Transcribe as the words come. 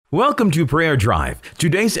Welcome to Prayer Drive.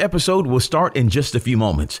 Today's episode will start in just a few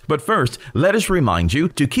moments. But first, let us remind you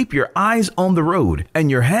to keep your eyes on the road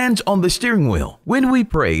and your hands on the steering wheel. When we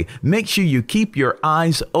pray, make sure you keep your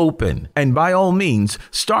eyes open. And by all means,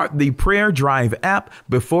 start the Prayer Drive app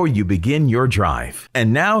before you begin your drive.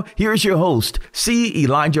 And now, here's your host, C.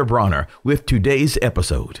 Elijah Bronner, with today's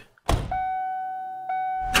episode.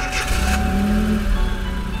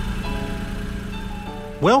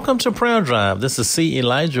 Welcome to Prayer Drive. This is C.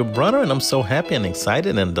 Elijah Brunner, and I'm so happy and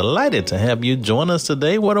excited and delighted to have you join us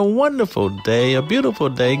today. What a wonderful day, a beautiful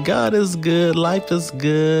day. God is good, life is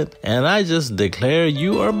good, and I just declare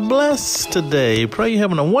you are blessed today. Pray you're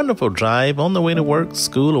having a wonderful drive on the way to work,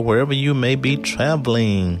 school, or wherever you may be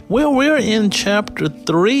traveling. Well, we're in chapter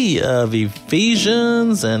 3 of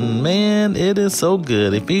Ephesians, and man, it is so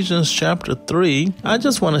good. Ephesians chapter 3. I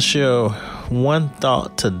just want to share one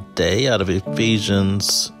thought today out of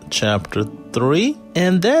Ephesians chapter 3,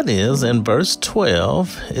 and that is in verse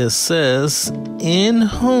 12. It says, in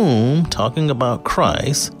whom, talking about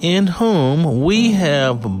Christ, in whom we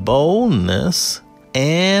have boldness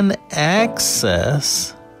and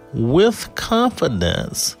access with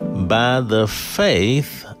confidence by the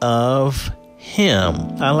faith of Him.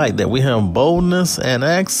 I like that. We have boldness and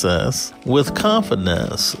access with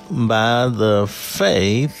confidence by the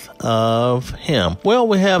faith of Him. Well,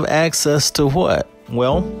 we have access to what?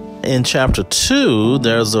 Well, in chapter 2,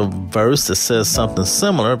 there's a verse that says something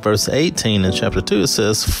similar. Verse 18 in chapter 2, it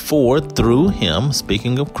says, for through Him,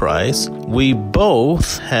 speaking of Christ, we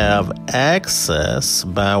both have access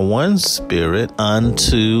by one Spirit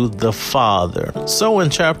unto the Father. So in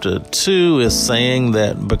chapter 2 is saying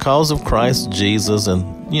that because of Christ Jesus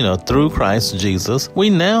and through Christ Jesus, we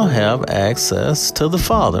now have access to the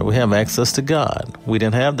Father. We have access to God. We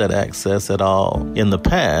didn't have that access at all in the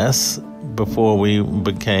past. Before we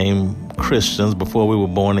became Christians, before we were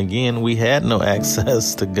born again, we had no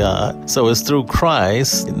access to God. So it's through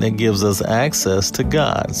Christ that gives us access to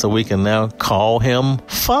God. So we can now call Him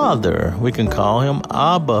Father. We can call Him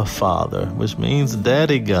Abba Father, which means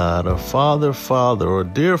Daddy God, or Father Father, or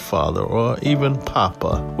Dear Father, or even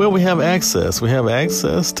Papa. Well, we have access. We have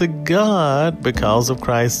access to God because of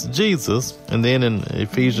Christ Jesus. And then in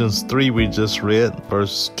Ephesians 3, we just read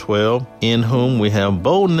verse 12, in whom we have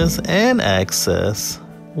boldness and access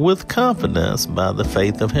with confidence by the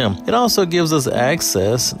faith of Him. It also gives us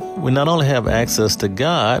access. We not only have access to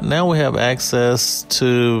God, now we have access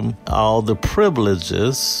to all the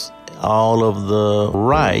privileges, all of the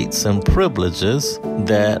rights and privileges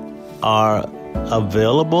that are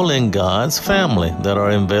available in God's family, that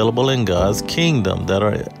are available in God's kingdom, that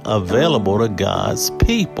are available to God's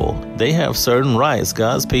people. They have certain rights.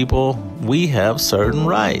 God's people, we have certain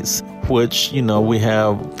rights, which, we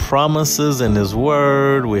have promises in His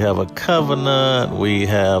Word, we have a covenant, we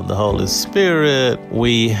have the Holy Spirit,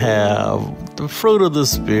 we have the fruit of the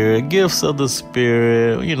Spirit, gifts of the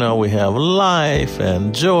Spirit, we have life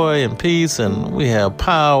and joy and peace, and we have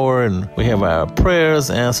power, and we have our prayers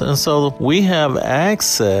answered. And so we have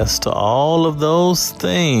access to all of those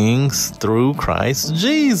things through Christ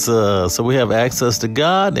Jesus. So we have access to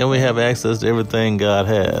God, and we have access to everything God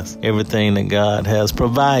has, everything that God has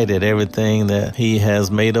provided, everything that He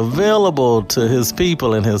has made available to His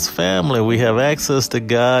people and His family. We have access to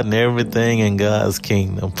God and everything in God's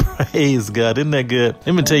kingdom. Praise God. Isn't that good?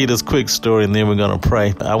 Let me tell you this quick story, and then we're going to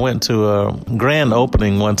pray. I went to a grand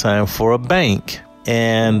opening one time for a bank.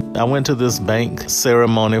 And I went to this bank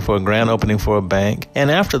ceremony for a grand opening for a bank.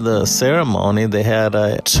 And after the ceremony, they had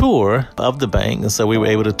a tour of the bank. And so we were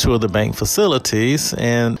able to tour the bank facilities.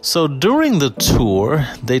 And so during the tour,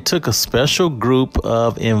 they took a special group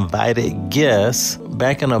of invited guests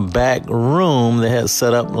back in a back room. They had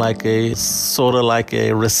set up like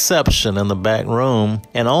a reception in the back room.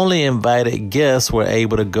 And only invited guests were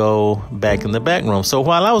able to go back in the back room. So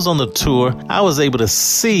while I was on the tour, I was able to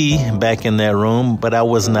see back in that room, but I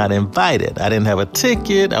was not invited. I didn't have a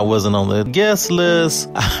ticket. I wasn't on the guest list.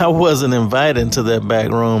 I wasn't invited to that back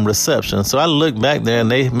room reception. So I looked back there,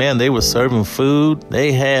 and they were serving food.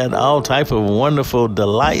 They had all type of wonderful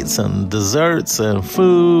delights and desserts and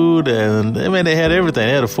food, and they had everything.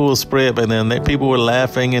 They had a full spread, but then people were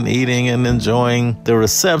laughing and eating and enjoying the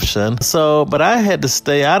reception. But I had to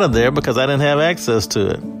stay out of there because I didn't have access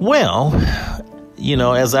to it. Well,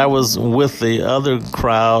 as I was with the other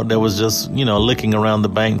crowd that was just, looking around the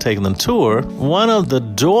bank, taking the tour, one of the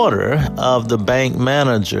daughter of the bank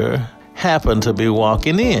manager happened to be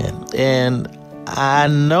walking in. And I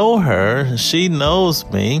know her. She knows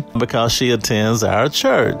me because she attends our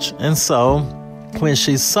church. And so When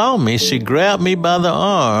she saw me, she grabbed me by the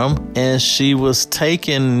arm and she was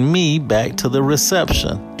taking me back to the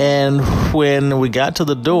reception. And when we got to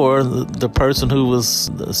the door, the person who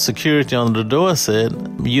was the security on the door said,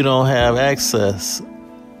 "You don't have access."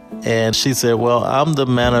 And she said, "Well, I'm the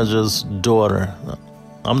manager's daughter.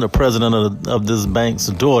 I'm the president of this bank's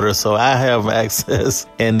daughter, so I have access."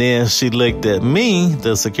 And then she looked at me,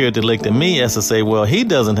 the security looked at me as to say, "Well, he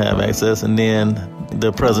doesn't have access." And then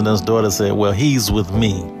the president's daughter said, "Well, he's with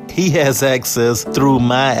me. He has access through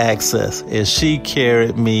my access." And she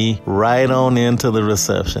carried me right on into the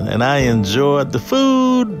reception. And I enjoyed the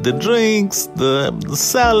food, the drinks, the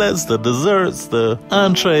salads, the desserts, the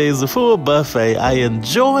entrees, the full buffet. I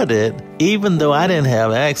enjoyed it. Even though I didn't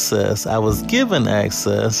have access, I was given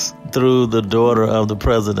access through the daughter of the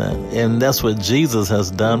president. And that's what Jesus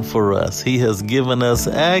has done for us. He has given us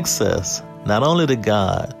access, not only to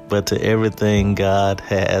God, but to everything God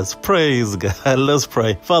has. Praise God. Let's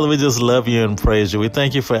pray. Father, we just love you and praise you. We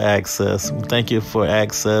thank you for access. We thank you for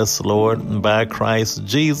access, Lord, by Christ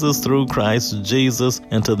Jesus, through Christ Jesus,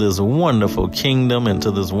 into this wonderful kingdom,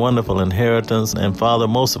 into this wonderful inheritance. And Father,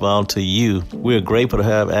 most of all to you. We're grateful to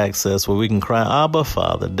have access where we can cry, "Abba,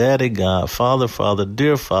 Father, Daddy God, Father, Father,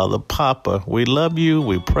 dear Father, Papa." We love you.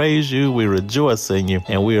 We praise you. We rejoice in you.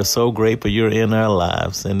 And we are so grateful you're in our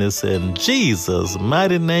lives. And it's in Jesus'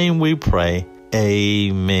 mighty name we pray.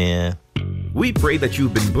 Amen. We pray that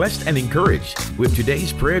you've been blessed and encouraged with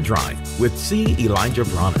today's prayer drive with C. Elijah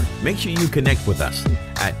Bronner. Make sure you connect with us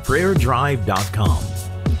at prayerdrive.com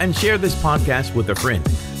and share this podcast with a friend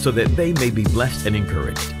so that they may be blessed and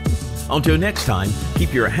encouraged. Until next time,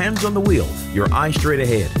 keep your hands on the wheel, your eyes straight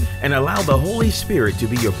ahead, and allow the Holy Spirit to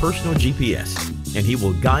be your personal GPS, and He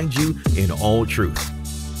will guide you in all truth.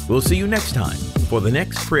 We'll see you next time for the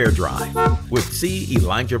next prayer drive with C.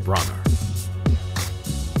 Elijah Bronner.